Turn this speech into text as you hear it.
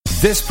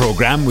This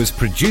programme was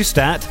produced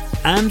at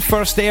and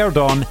first aired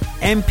on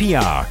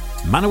MPR,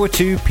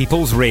 Manawatu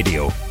People's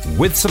Radio,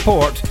 with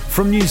support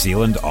from New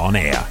Zealand On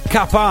Air.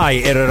 Ka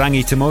pai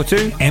irarangi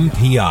tamotu,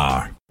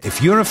 MPR.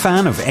 If you're a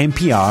fan of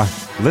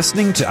NPR,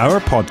 listening to our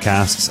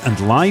podcasts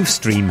and live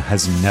stream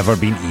has never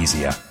been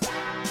easier.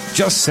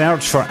 Just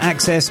search for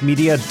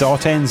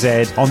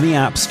accessmedia.nz on the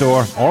App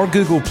Store or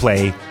Google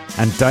Play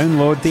and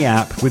download the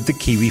app with the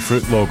kiwi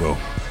fruit logo.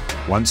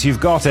 Once you've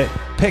got it,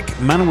 pick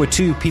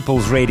Manawatu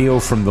People's Radio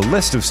from the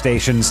list of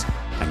stations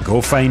and go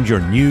find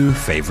your new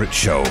favourite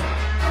show.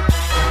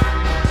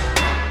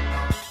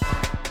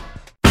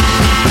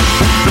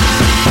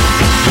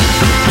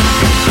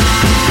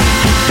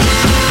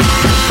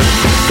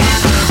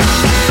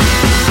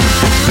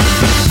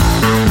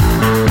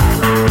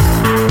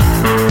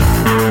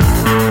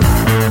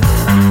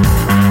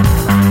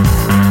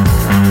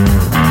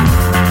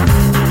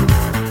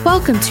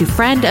 Welcome to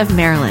Friend of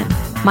Marilyn.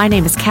 My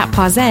name is Kat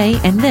Pause,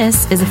 and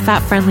this is a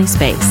fat-friendly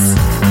space.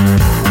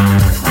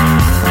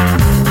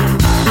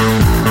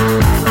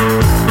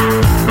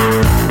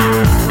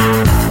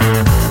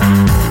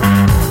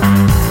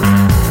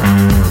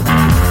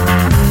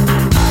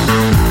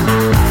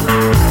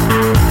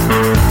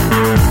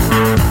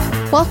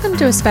 Welcome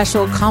to a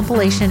special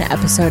compilation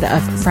episode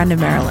of Friend of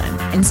Marilyn.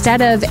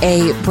 Instead of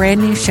a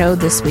brand new show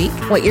this week,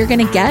 what you're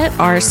going to get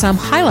are some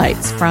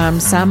highlights from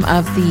some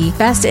of the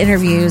best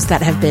interviews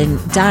that have been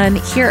done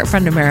here at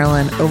Friend of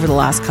Marilyn over the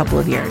last couple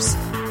of years.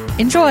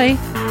 Enjoy!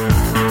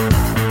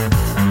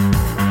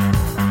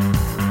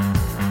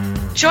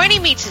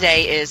 Joining me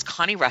today is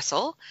Connie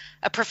Russell,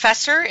 a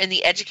professor in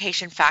the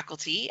education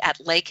faculty at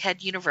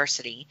Lakehead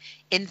University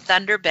in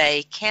Thunder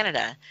Bay,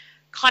 Canada.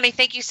 Connie,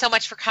 thank you so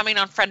much for coming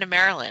on Friend of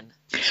Marilyn.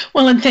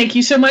 Well, and thank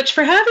you so much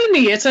for having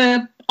me. It's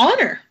an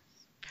honor.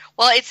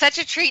 Well, it's such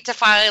a treat to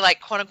finally,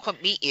 quote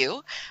unquote, meet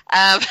you.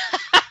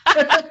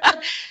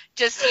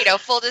 Just,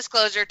 full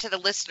disclosure to the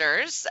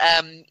listeners,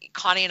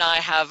 Connie and I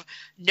have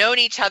known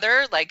each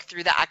other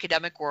through the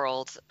academic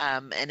world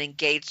and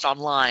engaged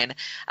online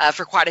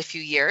for quite a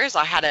few years.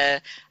 I had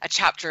a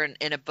chapter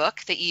in a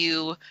book that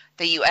you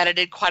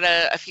edited quite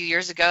a few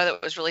years ago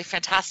that was really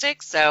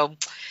fantastic. So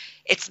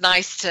it's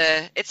nice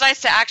to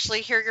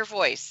actually hear your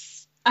voice.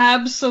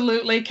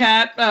 Absolutely,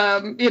 Kat.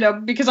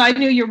 Because I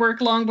knew your work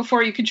long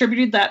before you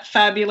contributed that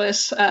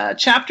fabulous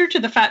chapter to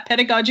the Fat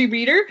Pedagogy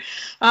Reader.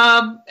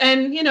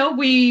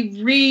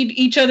 We read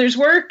each other's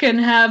work and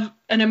have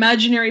an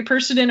imaginary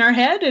person in our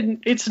head,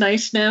 and it's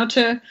nice now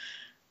to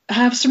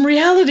have some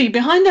reality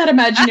behind that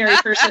imaginary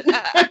person.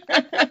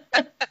 That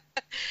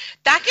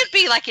could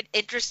be an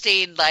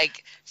interesting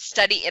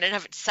study in and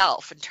of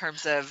itself in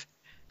terms of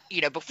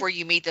before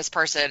you meet this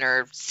person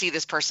or see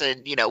this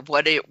person,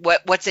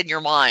 what's in your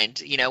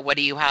mind? What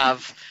do you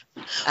have?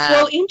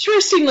 Well,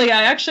 interestingly,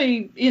 I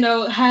actually,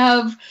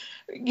 have,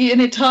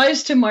 and it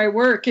ties to my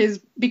work,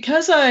 is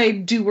because I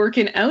do work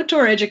in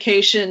outdoor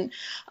education.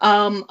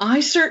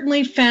 I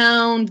certainly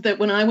found that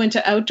when I went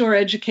to outdoor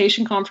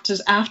education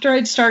conferences after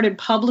I'd started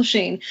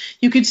publishing,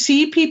 you could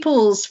see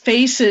people's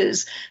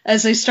faces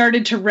as they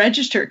started to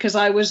register, because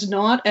I was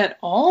not at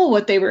all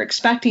what they were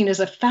expecting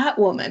as a fat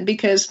woman,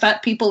 because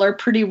fat people are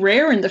pretty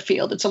rare in the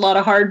field. It's a lot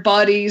of hard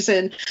bodies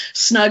and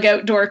snug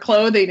outdoor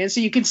clothing. And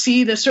so you could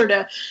see the sort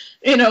of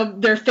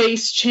their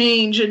face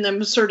change and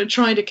them sort of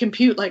trying to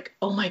compute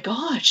oh my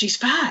God, she's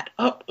fat.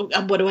 Oh,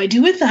 what do I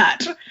do with that?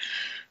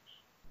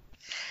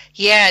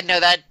 Yeah, no,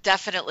 that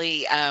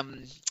definitely,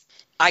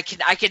 I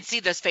can see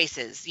those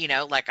faces,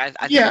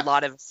 I think a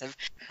lot of us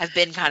have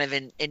been kind of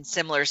in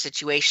similar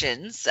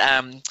situations,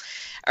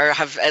 or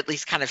have at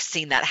least kind of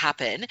seen that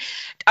happen.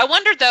 I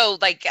wonder though,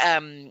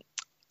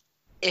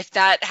 if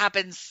that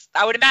happens,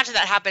 I would imagine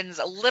that happens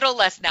a little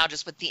less now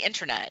just with the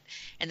internet,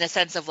 in the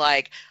sense of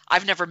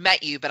I've never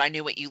met you, but I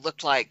knew what you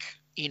looked like,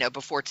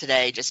 before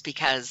today, just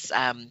because,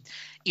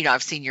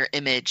 I've seen your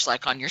image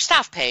on your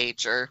staff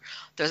page or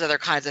those other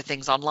kinds of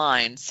things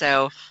online.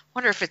 So I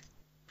wonder if it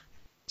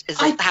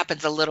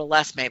happens a little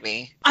less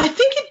maybe. I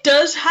think it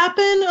does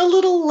happen a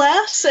little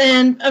less.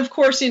 And of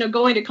course,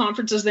 going to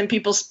conferences, then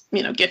people,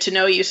 get to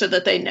know you so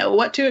that they know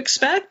what to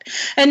expect.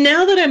 And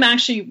now that I'm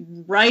actually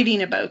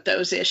writing about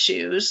those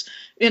issues,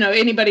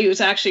 anybody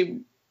who's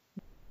actually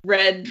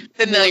read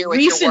familiar with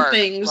recent your work,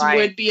 things right?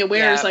 Would be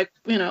aware. Yeah.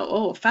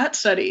 It's fat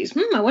studies.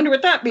 I wonder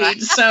what that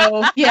means.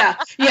 So yeah,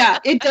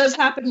 it does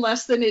happen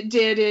less than it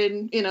did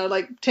in,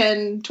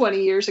 10,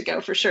 20 years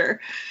ago for sure.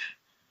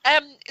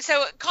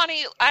 So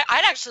Connie,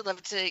 I'd actually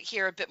love to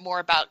hear a bit more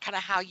about kind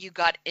of how you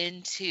got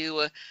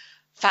into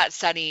fat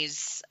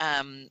studies,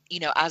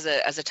 as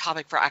a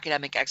topic for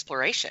academic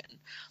exploration.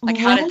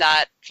 How did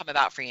that come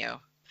about for you?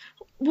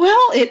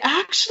 Well, it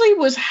actually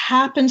was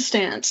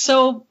happenstance.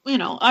 So,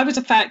 I was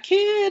a fat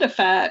kid, a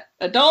fat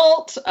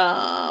adult,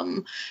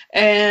 and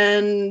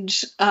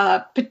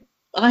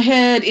I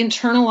had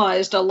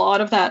internalized a lot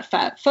of that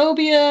fat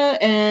phobia,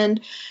 and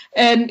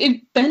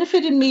it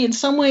benefited me in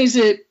some ways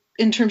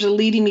in terms of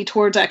leading me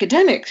towards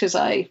academics, as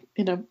I,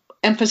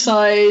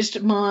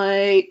 emphasized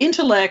my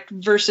intellect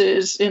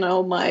versus,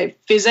 my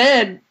phys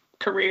ed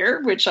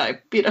career, which I,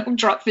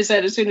 dropped phys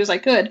ed as soon as I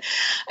could.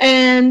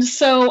 And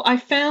so I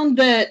found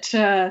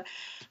that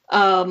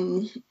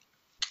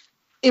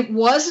it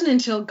wasn't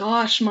until,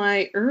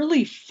 my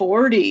early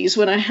 40s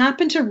when I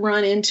happened to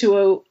run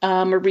into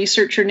a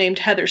researcher named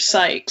Heather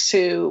Sykes,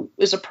 who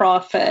is a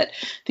prof at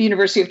the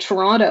University of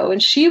Toronto,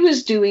 and she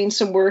was doing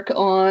some work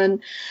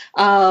on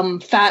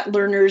fat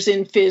learners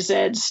in phys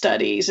ed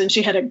studies, and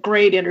she had a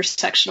great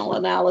intersectional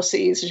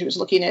analysis. She was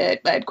looking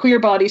at queer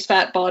bodies,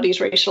 fat bodies,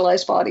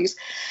 racialized bodies,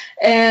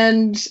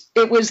 and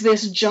it was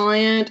this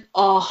giant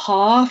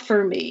aha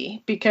for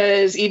me,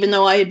 because even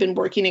though I had been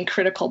working in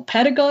critical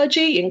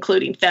pedagogy,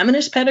 including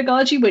feminist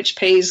pedagogy, which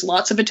pays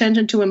lots of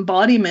attention to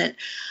embodiment,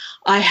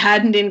 I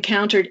hadn't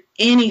encountered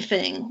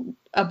anything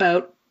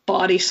about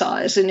body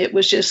size. And it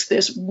was just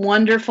this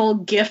wonderful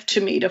gift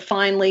to me to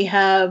finally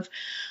have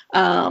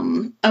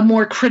a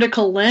more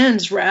critical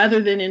lens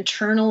rather than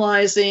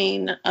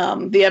internalizing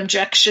the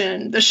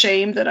objection, the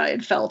shame that I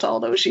had felt all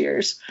those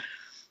years.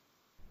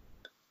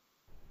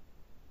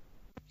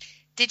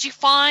 Did you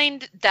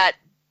find that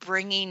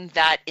bringing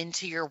that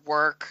into your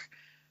work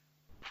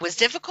was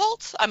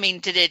difficult? I mean,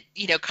 did it,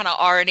 kind of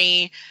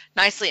already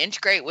nicely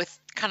integrate with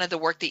kind of the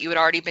work that you had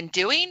already been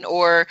doing,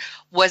 or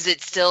did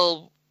it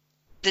still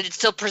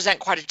present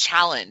quite a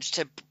challenge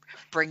to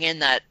bring in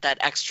that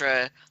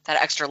extra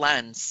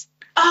lens?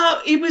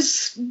 It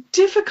was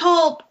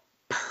difficult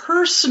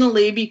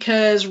personally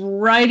because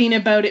writing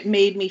about it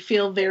made me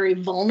feel very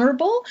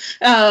vulnerable.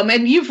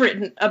 And you've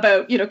written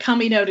about,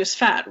 coming out as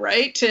fat,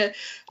 right? To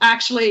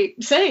actually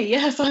say,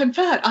 yes, I'm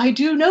fat. I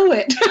do know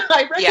it.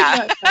 I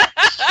recognize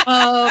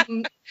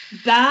that.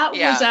 That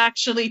was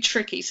actually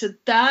tricky. So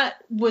that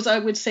was, I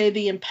would say,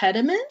 the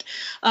impediment,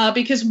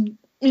 because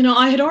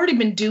I had already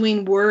been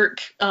doing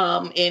work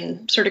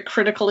in sort of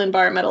critical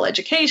environmental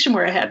education,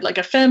 where I had like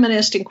a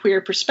feminist and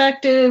queer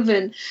perspective,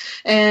 and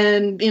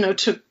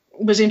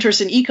was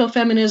interested in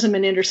ecofeminism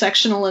and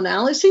intersectional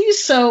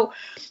analyses. So,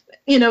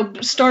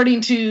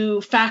 starting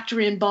to factor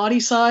in body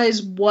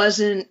size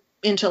wasn't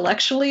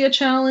intellectually a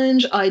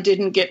challenge. I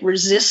didn't get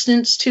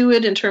resistance to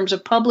it in terms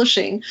of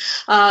publishing.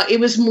 It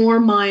was more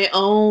my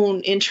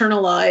own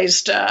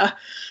internalized,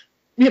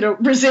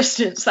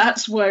 resistance.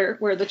 That's where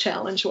the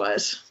challenge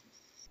was.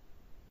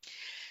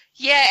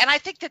 Yeah, and I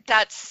think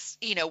that's,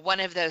 one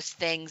of those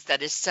things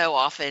that is so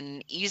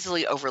often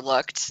easily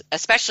overlooked,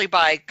 especially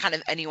by kind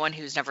of anyone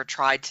who's never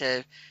tried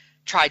to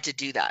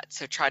do that.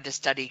 So tried to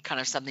study kind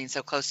of something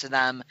so close to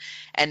them,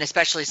 and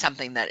especially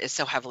something that is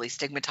so heavily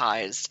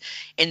stigmatized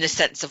in the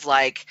sense of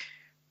like,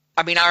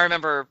 I mean, I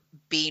remember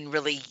being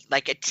really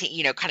like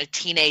kind of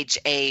teenage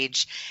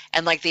age,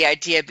 and like the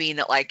idea being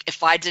that like,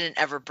 if I didn't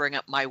ever bring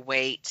up my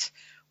weight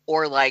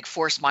or like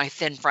force my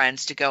thin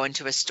friends to go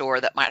into a store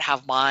that might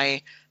have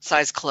my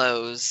size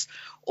clothes,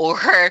 or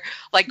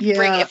like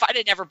if I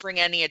didn't ever bring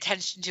any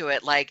attention to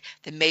it, like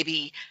then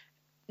maybe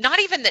not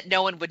even that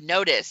no one would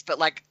notice, but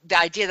like the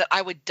idea that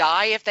I would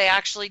die if they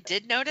actually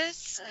did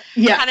notice,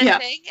 kind of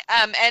thing.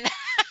 And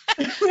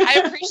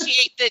I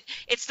appreciate that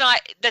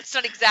that's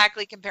not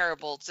exactly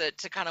comparable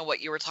to kind of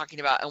what you were talking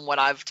about and what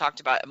I've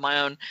talked about in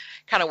my own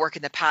kind of work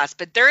in the past.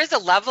 But there is a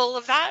level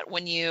of that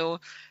when you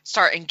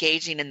start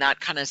engaging in that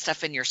kind of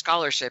stuff in your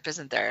scholarship,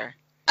 isn't there?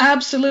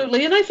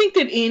 Absolutely. And I think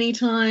that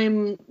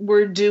anytime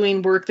we're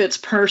doing work that's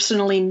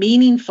personally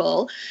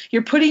meaningful,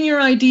 you're putting your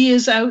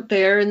ideas out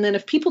there. And then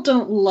if people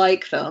don't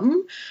like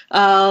them,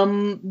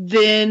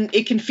 then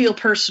it can feel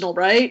personal,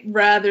 right?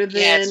 Rather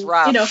than,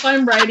 if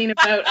I'm writing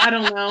about, I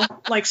don't know,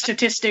 like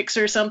statistics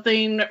or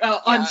something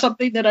on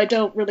something that I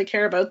don't really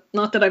care about.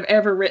 Not that I've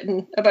ever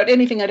written about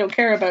anything I don't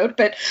care about.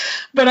 But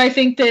I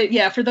think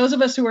that, for those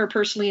of us who are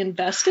personally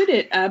invested,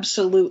 it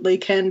absolutely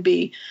can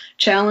be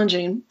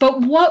challenging.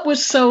 But what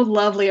was so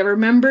lovely, I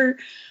remember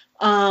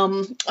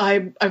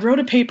I wrote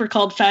a paper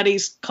called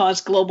Fatties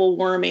Cause Global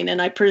Warming,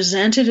 and I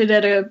presented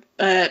it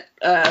at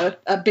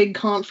a big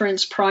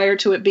conference prior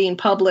to it being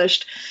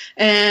published.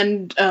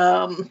 And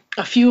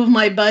a few of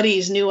my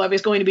buddies knew I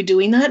was going to be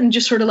doing that and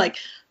just sort of like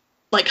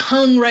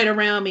hung right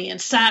around me and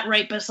sat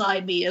right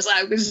beside me as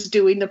I was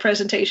doing the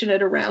presentation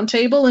at a round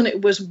table. And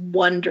it was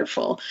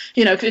wonderful,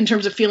 in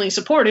terms of feeling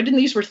supported. And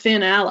these were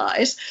thin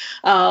allies,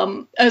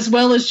 as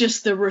well as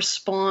just the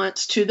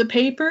response to the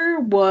paper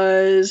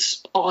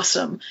was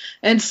awesome.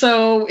 And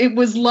so it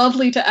was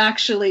lovely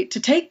to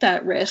take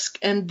that risk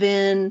and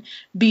then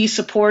be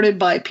supported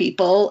by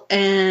people,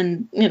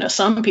 and,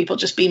 some people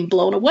just being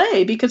blown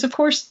away because, of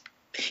course,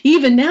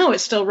 even now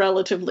it's still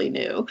relatively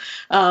new.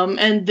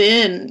 And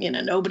then,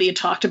 nobody had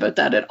talked about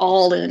that at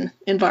all in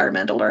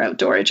environmental or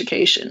outdoor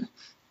education.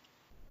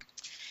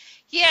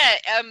 Yeah.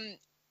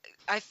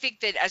 I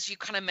think that, as you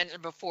kind of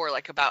mentioned before,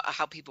 like about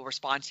how people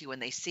respond to you when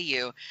they see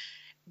you,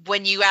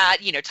 when you add,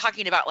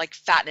 talking about like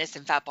fatness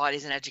and fat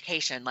bodies in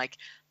education, like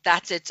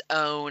that's its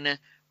own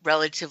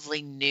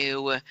relatively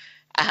new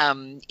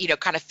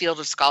kind of field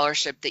of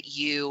scholarship that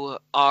you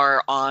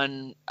are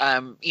on,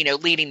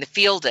 leading the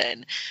field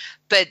in.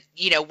 But,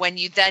 when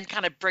you then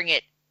kind of bring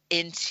it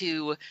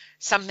into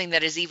something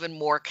that is even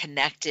more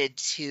connected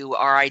to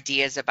our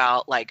ideas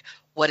about like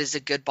what is a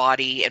good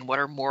body and what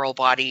are moral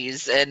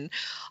bodies and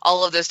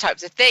all of those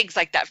types of things,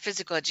 like that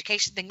physical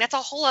education thing. That's a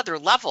whole other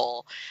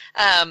level,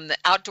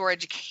 outdoor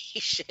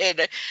education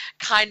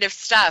kind of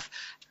stuff.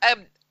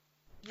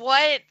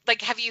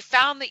 Have you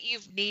found that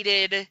you've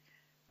needed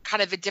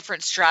kind of a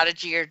different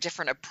strategy or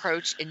different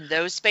approach in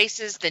those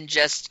spaces than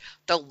just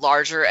the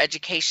larger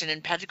education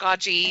and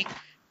pedagogy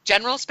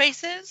general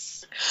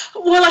spaces?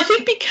 Well, I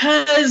think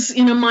because,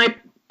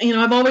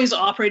 I've always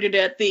operated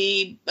at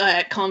the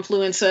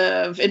confluence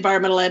of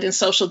environmental ed and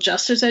social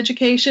justice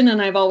education,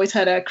 and I've always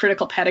had a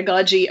critical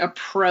pedagogy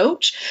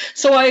approach.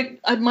 So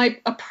my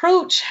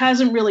approach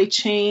hasn't really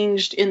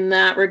changed in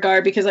that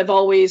regard, because I've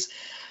always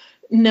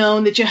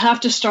known that you have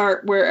to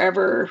start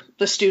wherever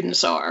the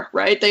students are,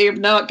 right? They are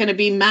not going to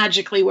be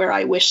magically where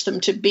I wish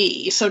them to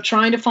be. So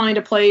trying to find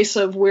a place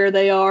of where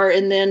they are,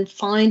 and then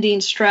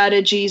finding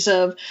strategies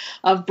of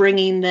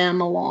bringing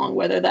them along,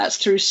 whether that's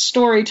through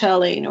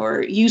storytelling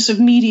or use of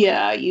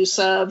media, use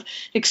of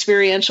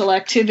experiential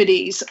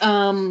activities.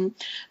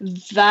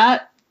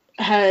 That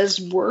has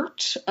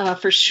worked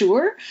for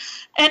sure.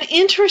 And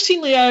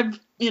interestingly,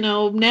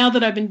 now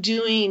that I've been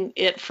doing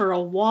it for a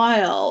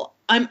while,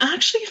 I'm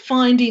actually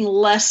finding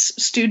less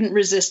student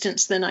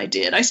resistance than I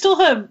did. I still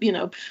have,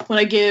 when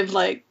I give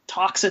like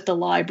talks at the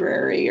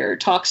library or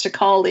talks to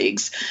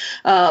colleagues,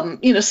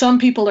 some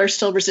people are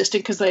still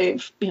resistant because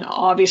they've,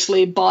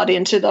 obviously bought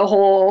into the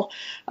whole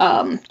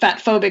fat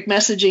phobic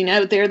messaging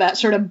out there, that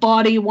sort of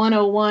body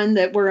 101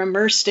 that we're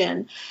immersed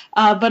in.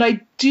 But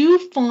I do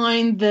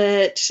find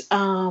that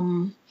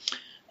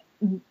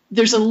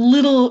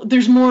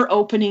there's more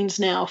openings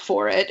now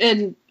for it.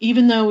 And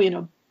even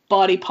though,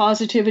 body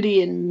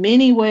positivity in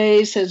many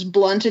ways has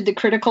blunted the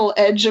critical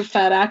edge of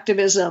fat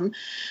activism,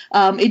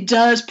 it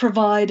does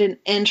provide an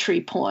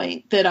entry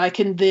point that I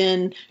can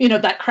then,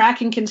 that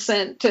cracking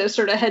consent to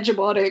sort of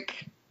hegemonic,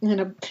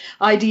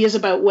 ideas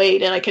about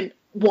weight, and I can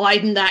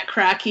widen that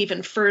crack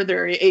even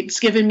further.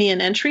 It's given me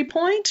an entry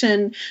point.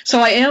 And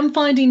so I am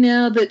finding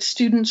now that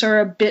students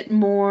are a bit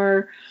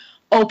more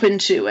open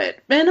to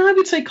it. And I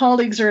would say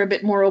colleagues are a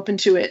bit more open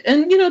to it.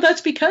 And,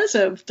 that's because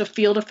of the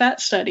field of fat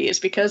study. It's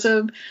because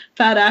of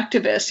fat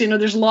activists.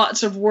 There's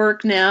lots of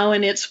work now,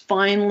 and it's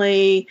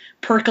finally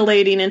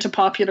percolating into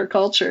popular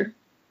culture.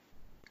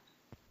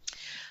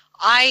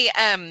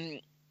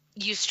 I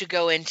used to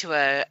go into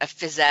a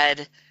phys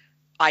ed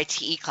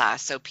ITE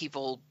class, so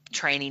people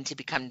training to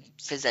become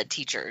phys ed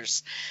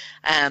teachers.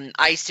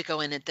 I used to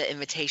go in at the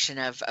invitation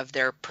of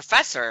their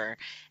professor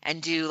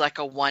and do like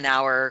a 1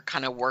 hour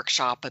kind of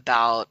workshop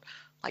about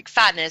like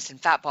fatness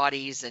and fat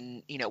bodies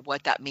and,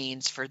 what that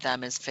means for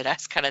them as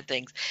fit-ass kind of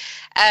things.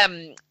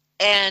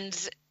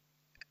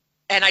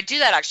 And I do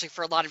that actually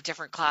for a lot of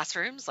different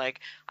classrooms. Like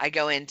I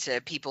go into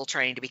people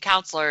training to be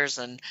counselors,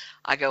 and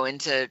I go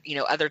into,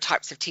 other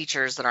types of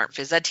teachers that aren't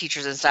phys ed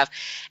teachers and stuff.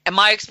 And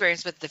my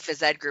experience with the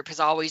phys ed group has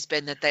always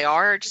been that they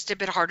are just a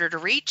bit harder to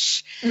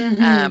reach.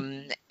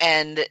 Mm-hmm.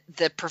 And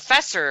the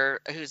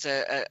professor, who's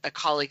a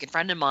colleague and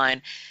friend of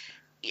mine,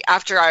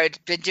 after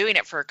I'd been doing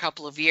it for a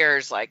couple of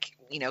years,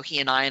 he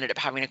and I ended up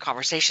having a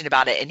conversation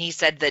about it. And he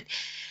said that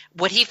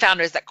what he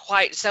found is that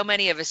quite so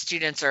many of his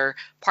students are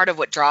part of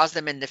what draws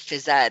them into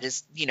phys ed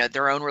is,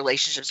 their own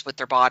relationships with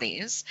their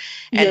bodies,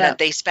 and that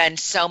they spend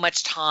so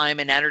much time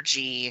and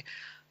energy,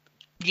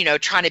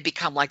 trying to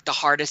become like the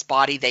hardest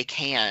body they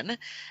can.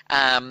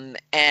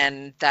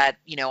 And that,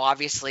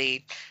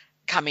 obviously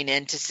coming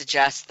in to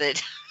suggest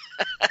that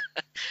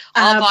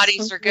all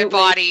bodies are good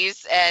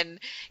bodies, and,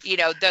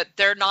 that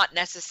they're not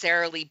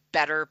necessarily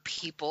better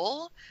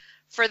people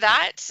for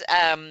that.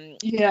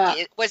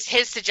 It was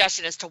his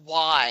suggestion as to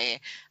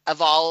why,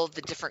 of all of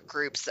the different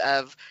groups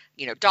of,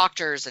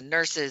 doctors and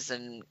nurses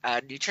and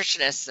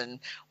nutritionists and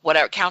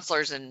whatever,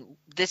 counselors, and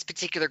this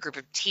particular group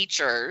of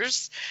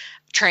teachers,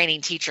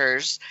 training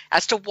teachers,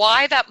 as to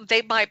why that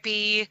they might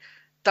be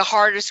the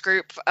hardest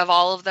group of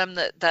all of them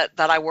that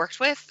I worked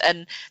with.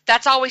 And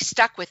that's always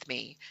stuck with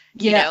me.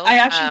 I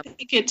actually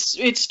think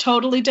it's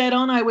totally dead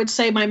on. I would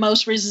say my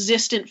most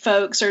resistant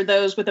folks are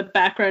those with a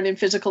background in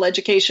physical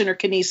education or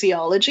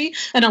kinesiology.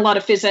 And a lot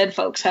of phys ed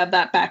folks have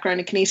that background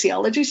in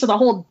kinesiology. So the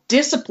whole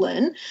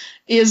discipline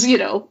is,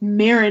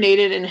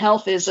 marinated in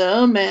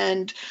healthism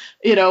and,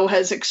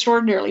 has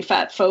extraordinarily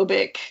fat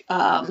phobic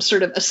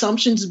sort of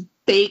assumptions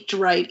baked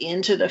right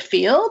into the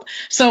field.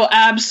 So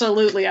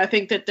absolutely, I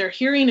think that they're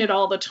hearing it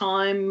all the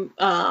time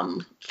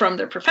from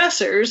their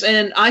professors.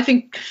 And I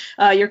think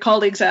your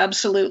colleague's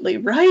absolutely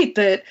right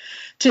that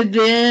to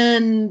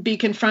then be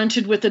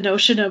confronted with the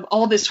notion of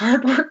all this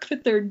hard work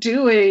that they're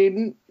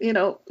doing,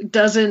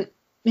 doesn't,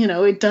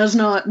 it does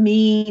not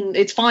mean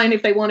it's fine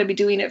if they want to be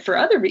doing it for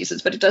other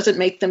reasons, but it doesn't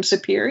make them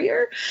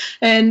superior.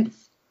 And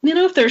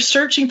if they're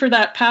searching for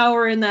that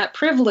power and that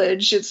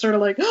privilege, it's sort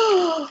of like,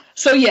 oh.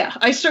 So yeah,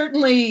 I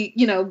certainly,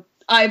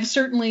 I've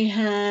certainly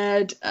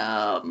had,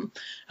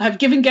 I've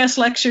given guest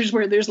lectures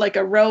where there's like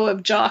a row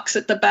of jocks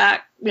at the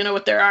back,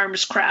 with their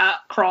arms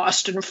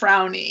crossed and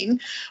frowning,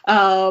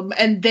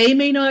 and they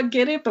may not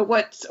get it, but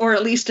or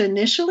at least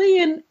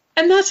initially, and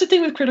And that's the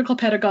thing with critical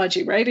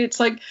pedagogy, right? It's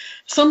like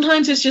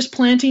sometimes it's just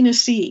planting a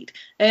seed,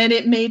 and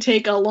it may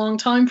take a long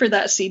time for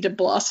that seed to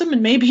blossom,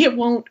 and maybe it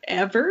won't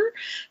ever.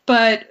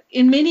 But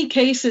in many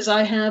cases,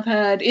 I have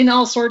had, in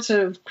all sorts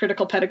of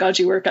critical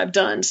pedagogy work I've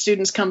done,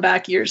 students come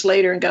back years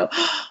later and go,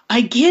 oh, I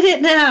get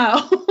it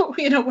now.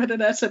 Whether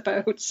that's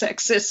about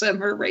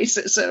sexism or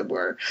racism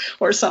or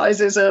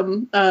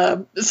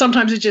sizeism.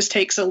 Sometimes it just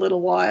takes a little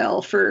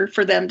while for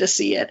them to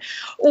see it.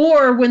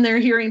 Or when they're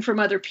hearing from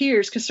other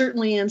peers, because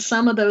certainly in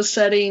some of those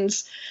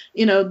settings,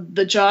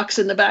 the jocks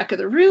in the back of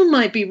the room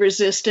might be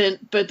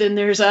resistant, but then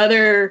there's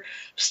other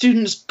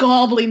students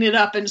gobbling it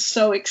up and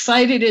so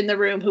excited in the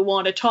room who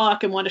want to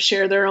talk and want to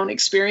share their own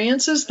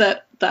experiences,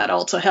 that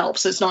also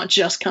helps. It's not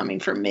just coming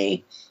from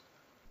me.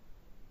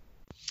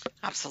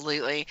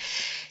 Absolutely.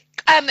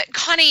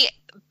 Connie,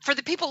 for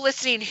the people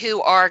listening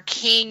who are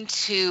keen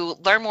to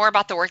learn more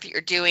about the work that you're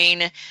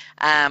doing,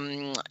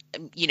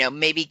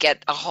 maybe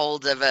get a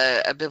hold of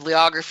a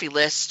bibliography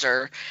list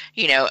or,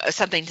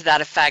 something to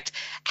that effect,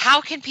 how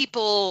can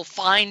people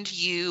find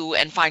you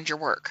and find your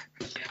work?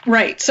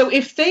 Right. So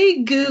if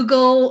they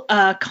Google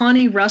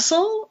Connie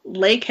Russell,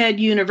 Lakehead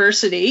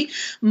University,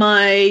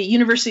 my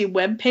university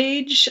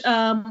webpage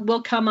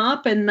will come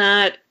up, and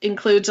that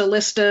includes a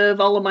list of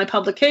all of my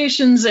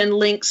publications and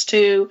links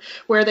to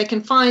where they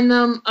can find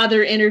them,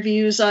 other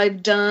interviews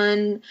I've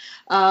done,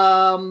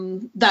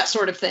 that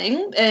sort of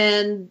thing.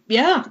 And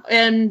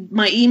and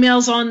my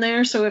email's on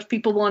there, so if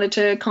people wanted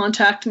to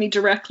contact me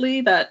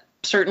directly, that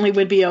certainly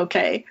would be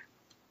okay.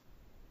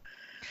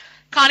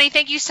 Connie,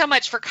 thank you so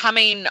much for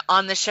coming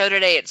on the show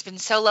today. It's been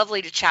so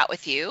lovely to chat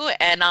with you,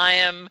 and I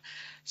am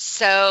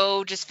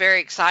so just very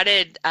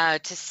excited to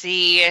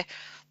see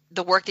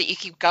the work that you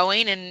keep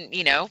going and,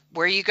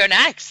 where you go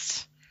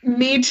next.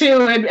 Me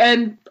too.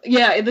 And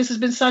this has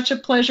been such a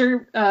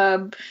pleasure,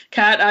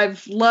 Kat.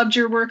 I've loved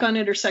your work on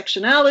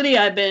intersectionality.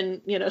 I've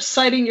been,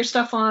 citing your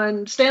stuff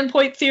on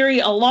standpoint theory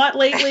a lot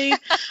lately.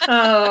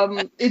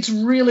 It's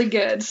really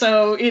good.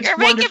 So it's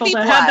wonderful to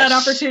have that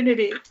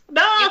opportunity.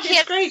 No, you it's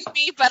can't great. See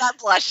me, but I'm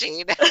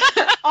blushing.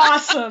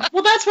 Awesome.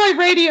 Well, that's why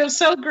radio is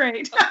so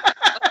great.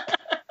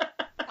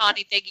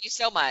 Connie, thank you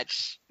so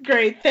much.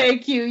 Great.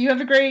 Thank you. You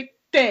have a great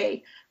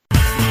day.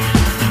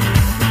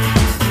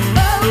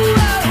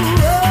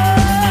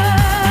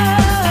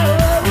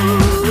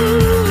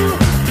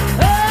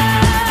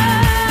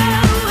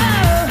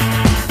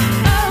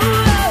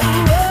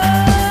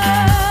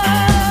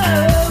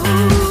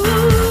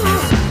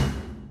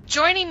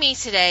 Joining me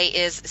today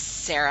is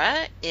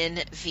Sarah in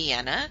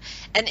Vienna,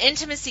 an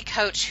intimacy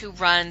coach who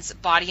runs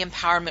body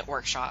empowerment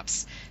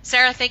workshops.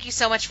 Sarah, thank you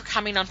so much for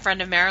coming on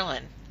Friend of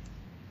Marilyn.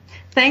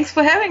 Thanks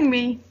for having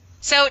me.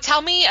 So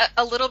tell me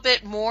a little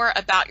bit more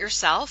about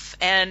yourself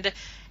and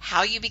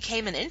how you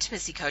became an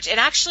intimacy coach. And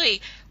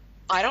actually,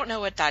 I don't know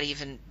what that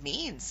even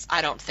means,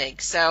 I don't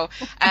think. So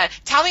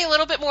tell me a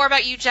little bit more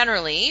about you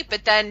generally,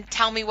 but then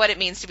tell me what it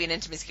means to be an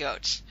intimacy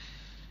coach.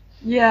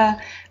 Yeah,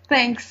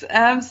 thanks.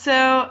 I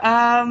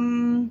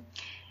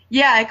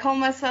call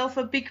myself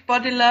a big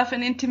body love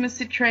and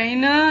intimacy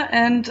trainer,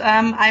 and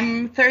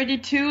I'm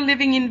 32,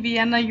 living in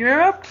Vienna,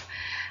 Europe.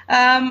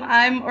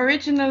 I'm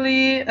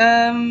originally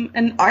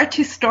an art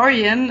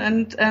historian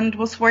and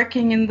was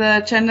working in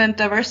the gender and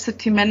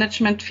diversity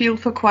management field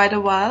for quite a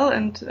while,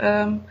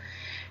 and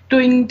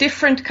doing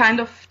different kind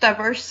of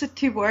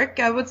diversity work,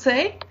 I would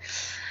say.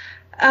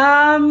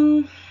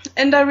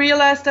 And I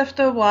realized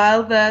after a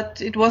while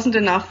that it wasn't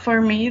enough for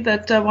me,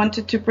 that I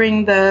wanted to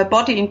bring the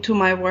body into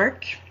my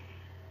work.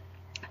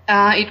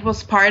 It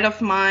was part of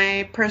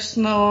my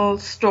personal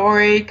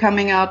story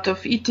coming out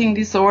of eating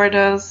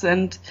disorders,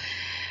 and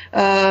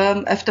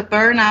after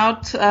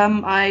burnout,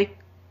 I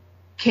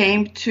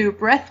came to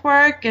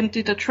breathwork and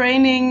did a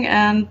training,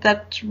 and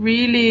that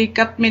really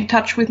got me in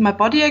touch with my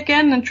body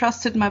again and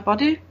trusted my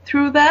body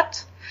through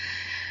that.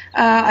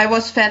 I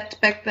was fat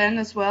back then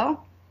as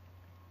well.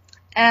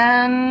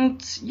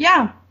 And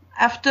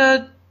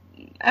after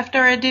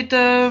I did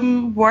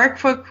work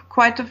for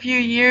quite a few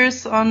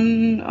years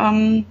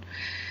on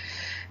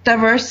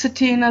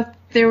diversity in a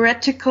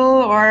theoretical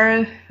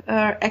or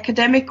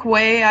academic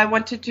way, I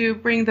wanted to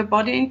bring the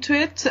body into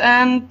it,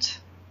 and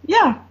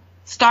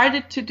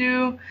started to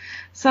do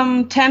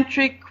some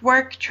tantric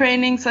work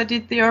trainings. I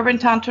did the urban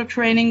tantra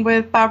training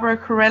with Barbara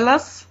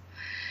Corellas,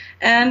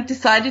 and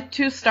decided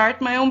to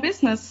start my own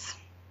business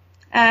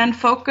and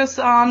focus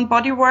on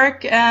body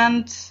work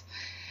and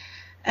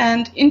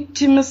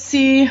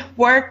intimacy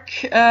work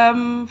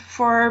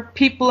for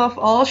people of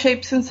all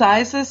shapes and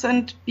sizes,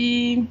 and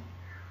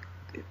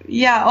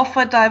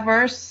offer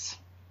diverse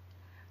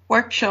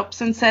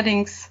workshops and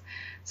settings.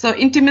 So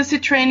intimacy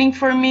training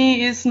for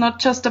me is not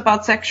just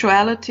about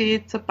sexuality,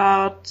 it's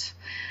about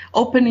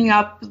opening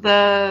up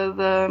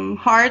the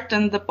heart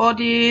and the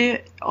body,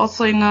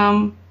 also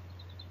in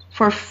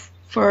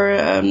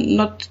for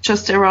not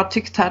just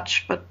erotic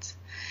touch, but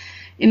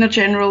in a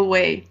general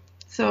way.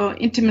 So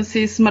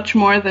intimacy is much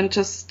more than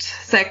just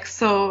sex.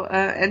 So,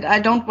 and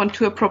I don't want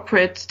to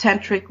appropriate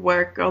tantric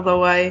work,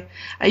 although I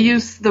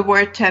use the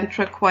word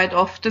tantra quite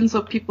often,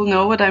 so people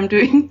know what I'm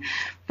doing.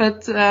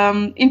 But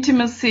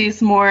intimacy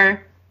is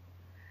more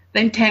the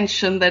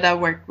intention that I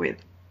work with.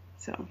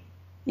 So,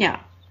 yeah.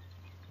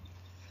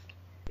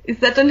 Is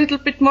that a little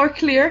bit more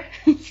clear?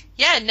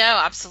 Yeah,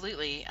 no,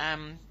 absolutely.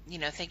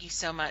 Thank you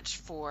so much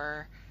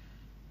for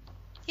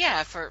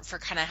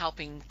kind of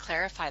helping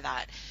clarify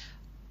that.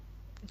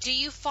 Do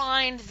you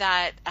find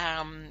that,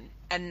 I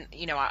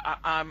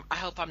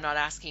hope I'm not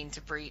asking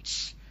to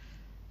breach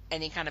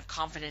any kind of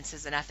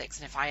confidences and ethics,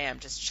 and if I am,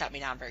 just shut me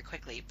down very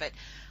quickly. But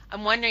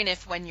I'm wondering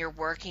if when you're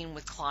working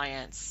with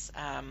clients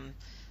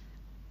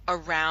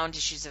around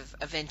issues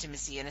of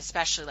intimacy, and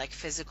especially like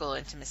physical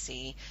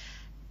intimacy,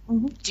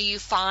 mm-hmm. do you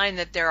find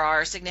that there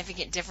are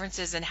significant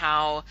differences in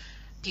how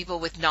people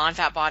with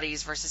non-fat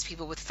bodies versus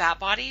people with fat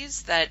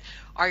bodies that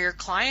are your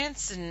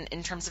clients,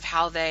 in terms of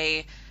how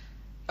they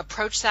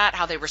approach that,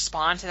 how they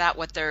respond to that,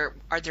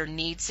 are their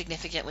needs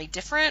significantly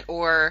different,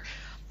 or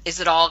is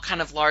it all kind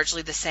of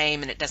largely the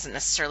same and it doesn't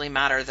necessarily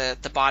matter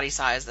the body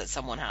size that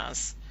someone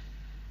has?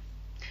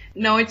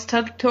 No, it's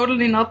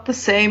totally not the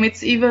same.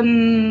 It's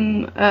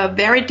even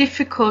very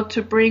difficult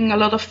to bring a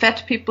lot of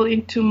fat people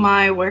into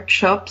my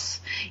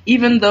workshops,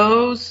 even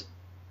those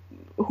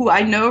who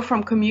I know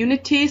from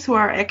communities who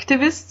are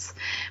activists.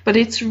 But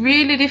it's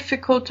really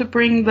difficult to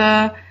bring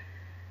the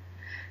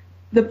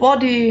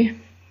body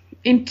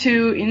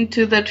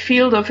into that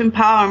field of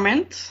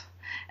empowerment.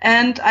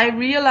 And I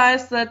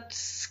realized that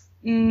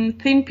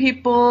thin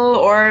people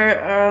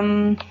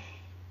or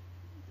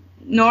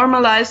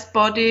normalized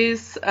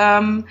bodies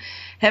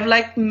have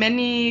like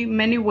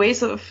many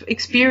ways of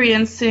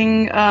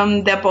experiencing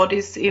their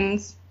bodies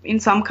in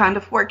some kind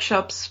of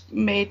workshops,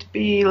 may it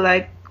be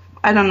like,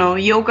 I don't know,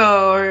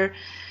 yoga or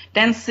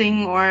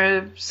dancing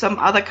or some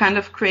other kind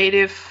of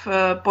creative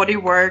body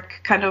work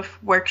kind of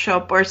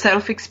workshop or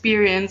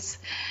self-experience.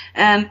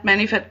 And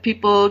many fat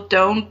people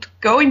don't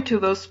go into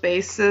those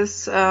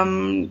spaces.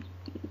 I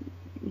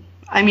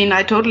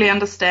totally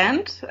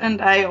understand,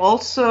 and I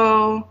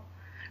also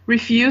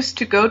refuse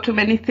to go to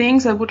many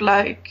things I would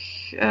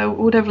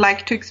have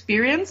liked to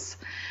experience.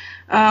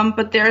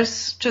 But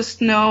there's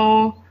just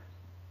no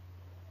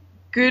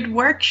good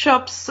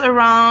workshops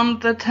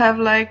around that have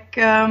like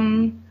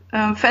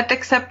fat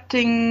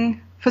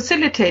accepting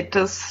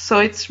facilitators. So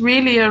it's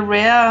really a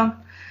rare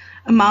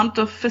amount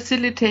of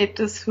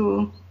facilitators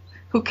who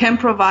can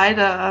provide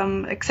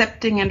a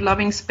accepting and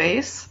loving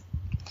space.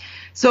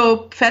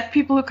 So fat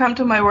people who come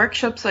to my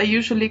workshops are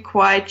usually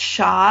quite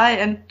shy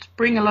and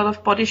bring a lot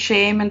of body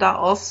shame, and are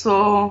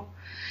also,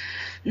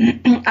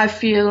 I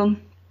feel,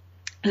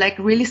 like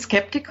really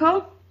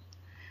skeptical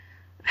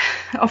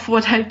of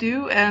what I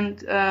do.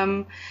 And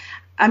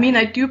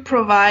I do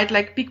provide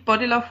like big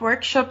body love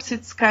workshops.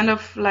 It's kind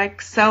of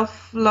like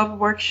self-love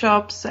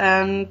workshops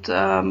and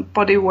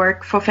body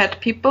work for fat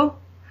people.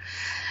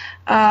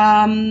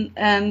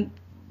 And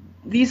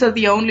these are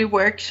the only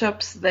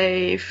workshops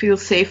they feel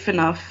safe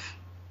enough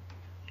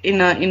in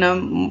a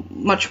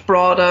much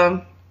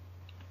broader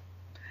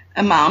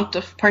amount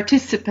of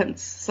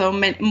participants. So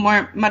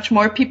much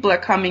more people are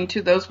coming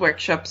to those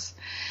workshops.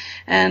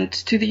 And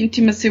to the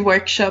intimacy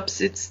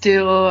workshops, it's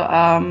still,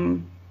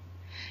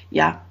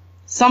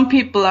 some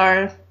people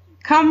are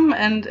come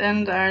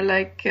and are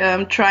like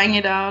trying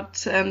it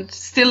out, and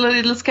still a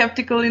little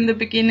skeptical in the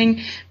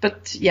beginning.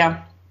 But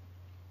yeah,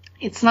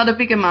 it's not a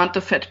big amount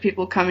of fat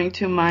people coming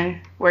to my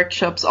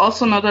workshops.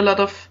 Also not a lot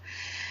of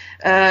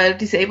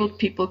disabled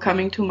people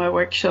coming to my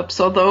workshops,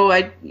 although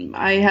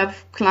I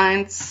have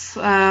clients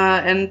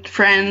and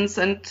friends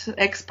and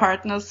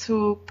ex-partners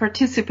who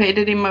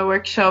participated in my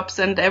workshops,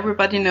 and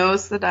everybody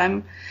knows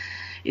that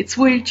it's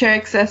wheelchair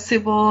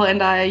accessible,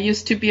 and I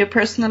used to be a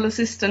personal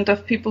assistant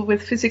of people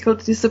with physical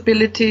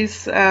disabilities,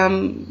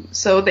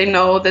 so they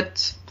know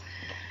that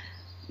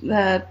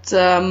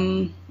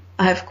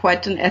I have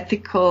quite an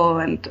ethical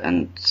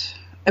and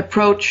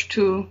approach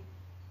to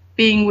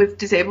being with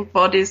disabled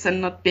bodies,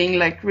 and not being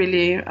like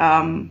really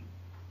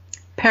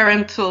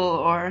parental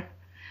or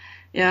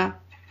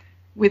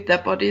with their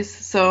bodies.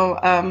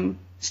 So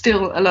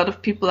still a lot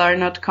of people are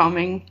not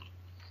coming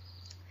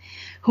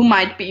who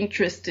might be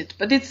interested,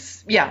 but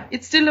it's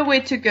still a way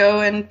to go,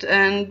 and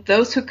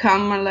those who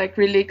come are like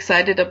really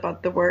excited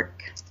about the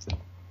work.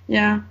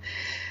 Yeah.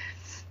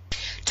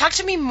 Talk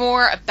to me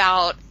more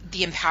about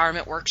the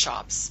empowerment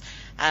workshops.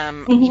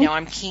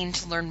 I'm keen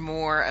to learn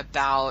more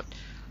about.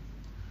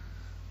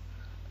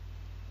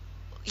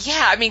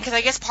 Yeah, because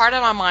I guess part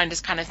of my mind is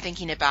kind of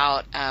thinking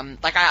about,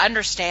 I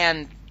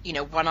understand,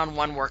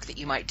 one-on-one work that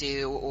you might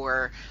do,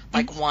 or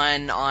like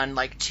one on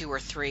like 2 or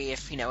 3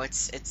 if,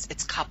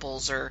 it's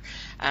couples or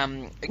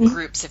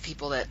groups of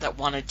people that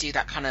want to do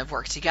that kind of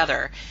work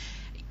together.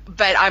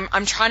 But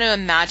I'm trying to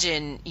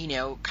imagine,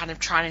 kind of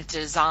trying to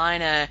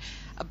design a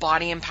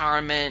body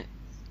empowerment,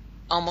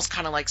 almost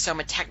kind of like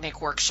Soma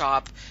Technic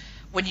workshop,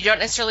 when you don't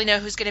necessarily know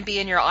who's going to be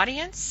in your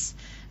audience.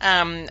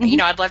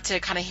 I'd love to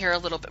kind of hear a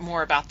little bit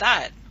more about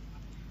that.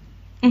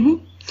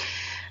 Mm-hmm.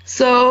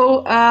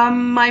 So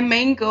my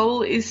main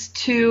goal is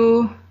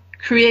to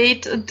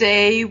create a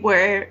day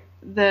where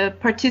the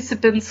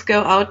participants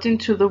go out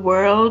into the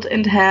world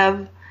and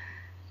have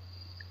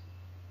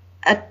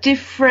a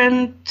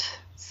different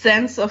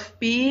sense of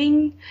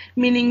being,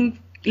 meaning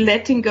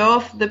letting go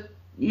of the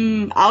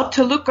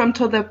outer look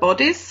onto their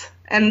bodies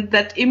and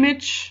that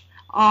image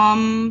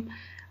of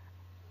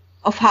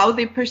how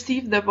they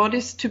perceive their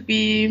bodies to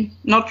be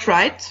not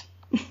right,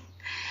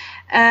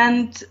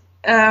 and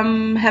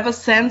have a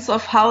sense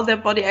of how their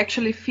body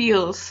actually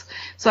feels.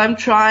 So I'm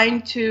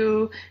trying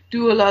to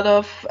do a lot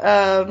of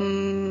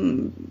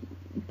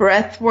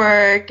breath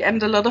work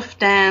and a lot of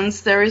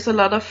dance. There is a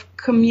lot of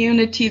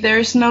community. There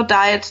is no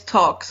diet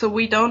talk. So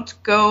we don't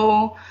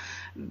go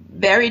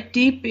very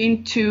deep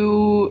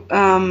into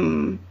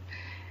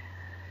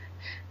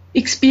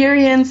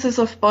experiences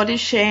of body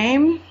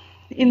shame,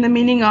 in the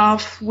meaning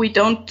of we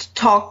don't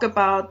talk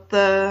about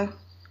the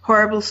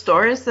horrible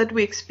stories that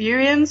we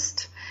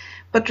experienced,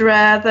 but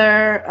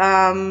rather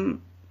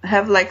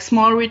have like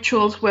small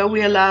rituals where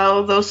we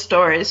allow those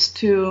stories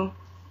to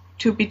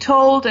be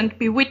told and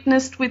be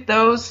witnessed with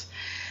those,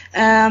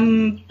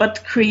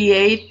 but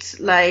create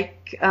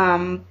like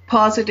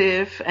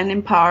positive and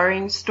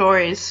empowering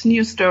stories,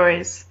 new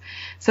stories.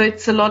 So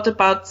it's a lot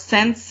about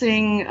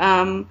sensing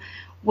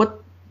what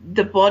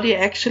the body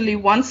actually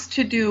wants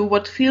to do,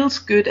 what feels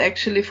good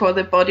actually for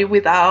the body,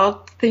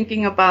 without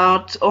thinking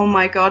about, oh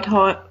my God,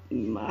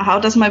 how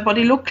does my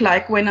body look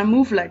like when I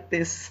move like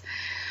this?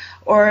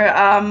 Or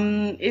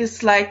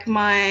is like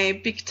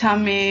my big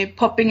tummy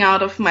popping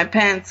out of my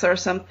pants or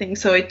something?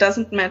 So it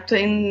doesn't matter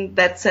in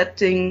that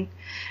setting.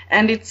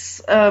 And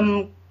it's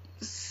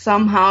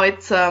somehow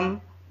it's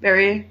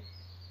very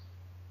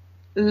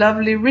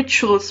lovely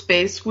ritual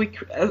space.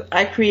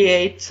 I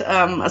create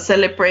a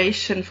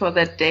celebration for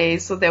that day.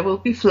 So there will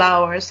be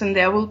flowers and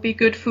there will be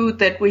good food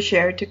that we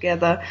share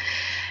together.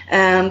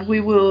 And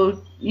we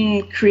will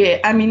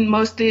create, I mean,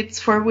 mostly it's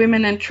for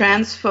women and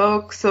trans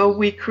folk. So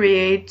we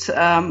create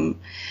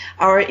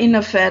our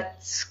inner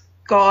fat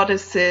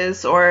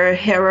goddesses or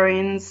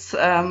heroines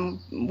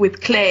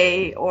with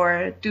clay,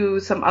 or do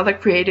some other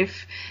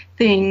creative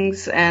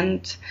things.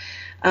 And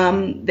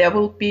there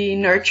will be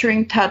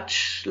nurturing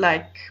touch,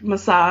 like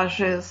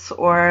massages,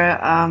 or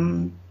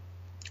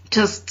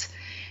just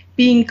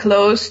being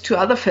close to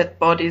other fat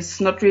bodies,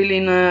 not really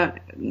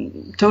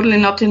totally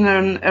not in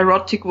an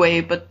erotic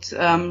way, but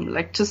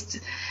like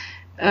just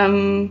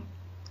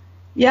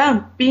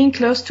being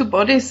close to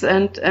bodies,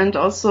 and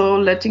also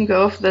letting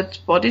go of that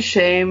body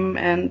shame,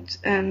 and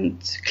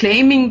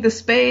claiming the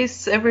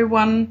space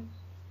everyone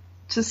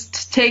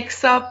just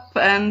takes up,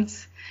 and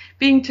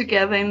being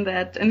together in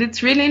that. And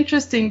it's really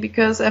interesting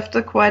because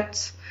after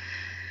quite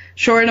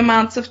short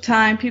amounts of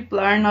time, people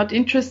are not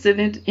interested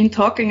in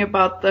talking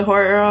about the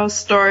horror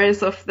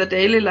stories of the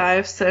daily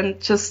lives, and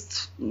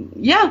just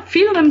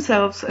feel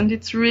themselves. And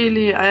it's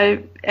really,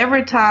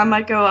 every time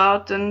I go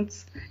out and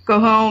go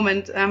home,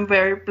 and I'm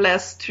very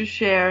blessed to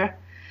share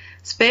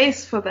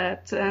space for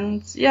that.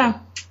 And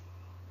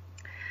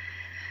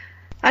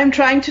I'm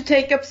trying to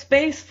take up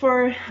space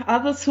for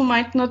others who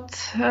might not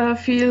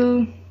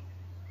feel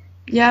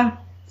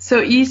so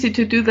easy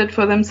to do that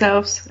for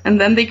themselves. And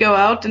then they go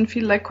out and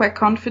feel like quite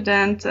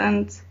confident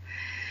and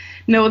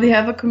know they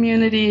have a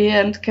community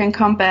and can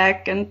come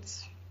back. And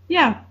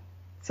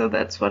so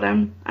that's what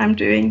I'm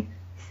doing.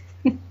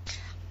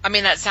 I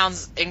mean, that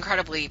sounds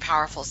incredibly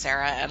powerful,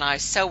 Sarah, and I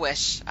so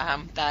wish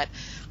that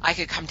I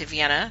could come to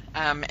Vienna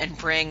and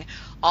bring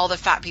all the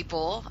fat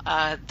people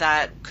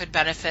that could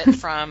benefit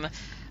from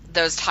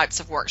those types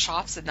of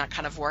workshops and that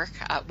kind of work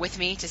with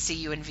me to see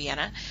you in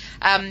Vienna.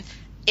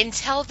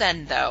 Until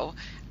then, though,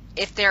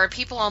 if there are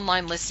people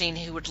online listening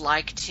who would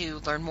like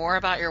to learn more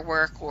about your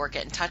work or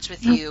get in touch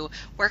with you,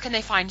 where can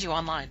they find you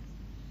online?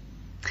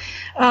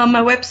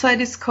 My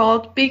website is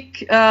called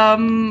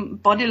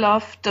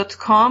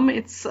bigbodylove.com.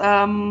 It's,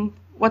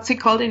 what's it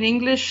called in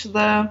English?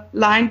 The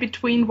line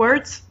between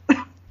words?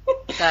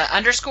 The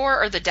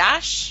underscore or the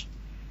dash?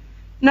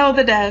 No,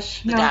 the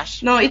dash. The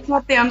dash. No, it's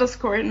not the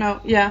underscore.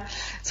 No,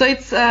 So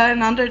it's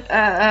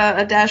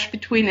a dash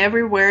between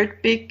every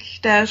word,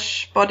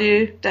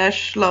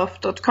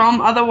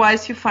 big-body-love.com.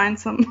 Otherwise, you find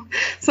some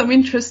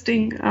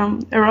interesting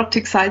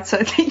erotic sites,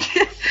 I think.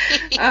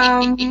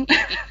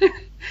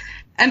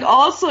 And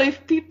also,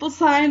 if people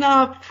sign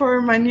up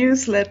for my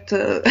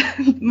newsletter,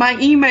 my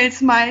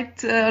emails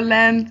might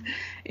land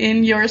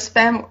in your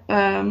spam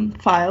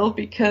file,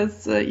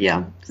 because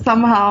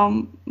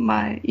somehow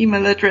my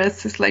email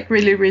address is like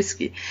really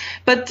risky.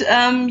 But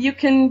you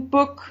can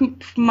book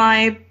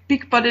my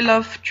Big Body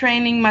Love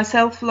training, my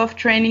self-love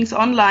trainings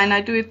online.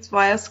 I do it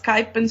via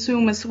Skype and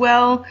Zoom as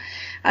well.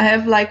 I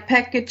have like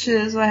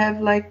packages. I have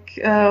like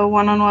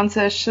one-on-one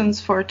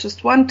sessions for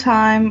just one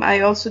time. I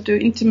also do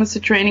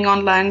intimacy training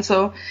online.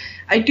 So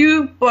I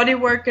do body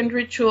work and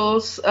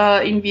rituals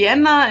in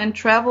Vienna and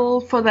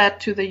travel for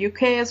that to the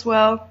UK as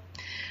well.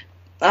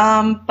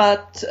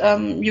 But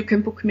you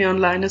can book me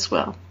online as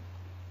well.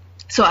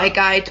 So I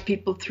guide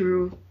people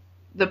through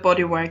the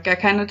body work. I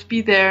cannot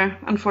be there,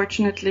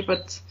 unfortunately,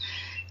 but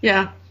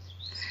yeah,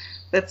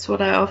 that's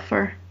what I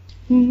offer.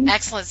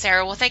 Excellent,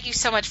 Sarah. Well, thank you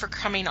so much for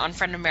coming on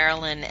Friend of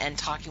Marilyn and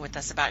talking with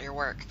us about your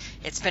work.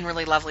 It's been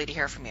really lovely to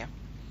hear from you.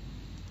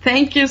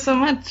 Thank you so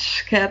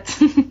much, Kat.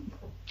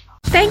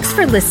 Thanks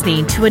for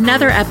listening to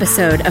another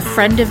episode of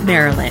Friend of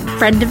Marilyn.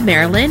 Friend of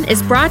Marilyn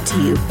is brought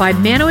to you by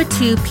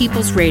Manawatu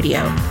People's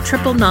Radio,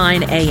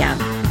 999 AM.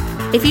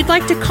 If you'd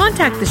like to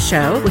contact the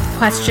show with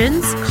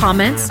questions,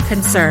 comments,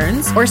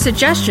 concerns, or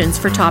suggestions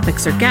for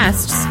topics or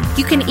guests,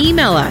 you can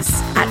email us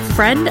at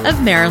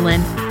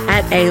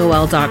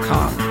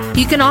friendofmarilyn@aol.com.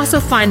 You can also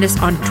find us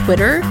on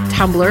Twitter,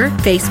 Tumblr,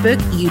 Facebook,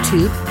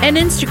 YouTube, and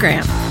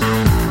Instagram.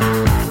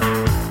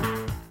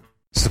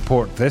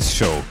 Support this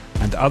show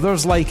and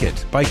others like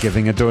it by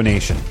giving a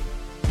donation.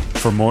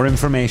 For more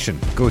information,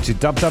 go to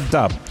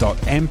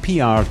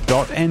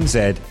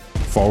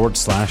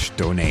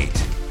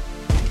www.mpr.nz/donate.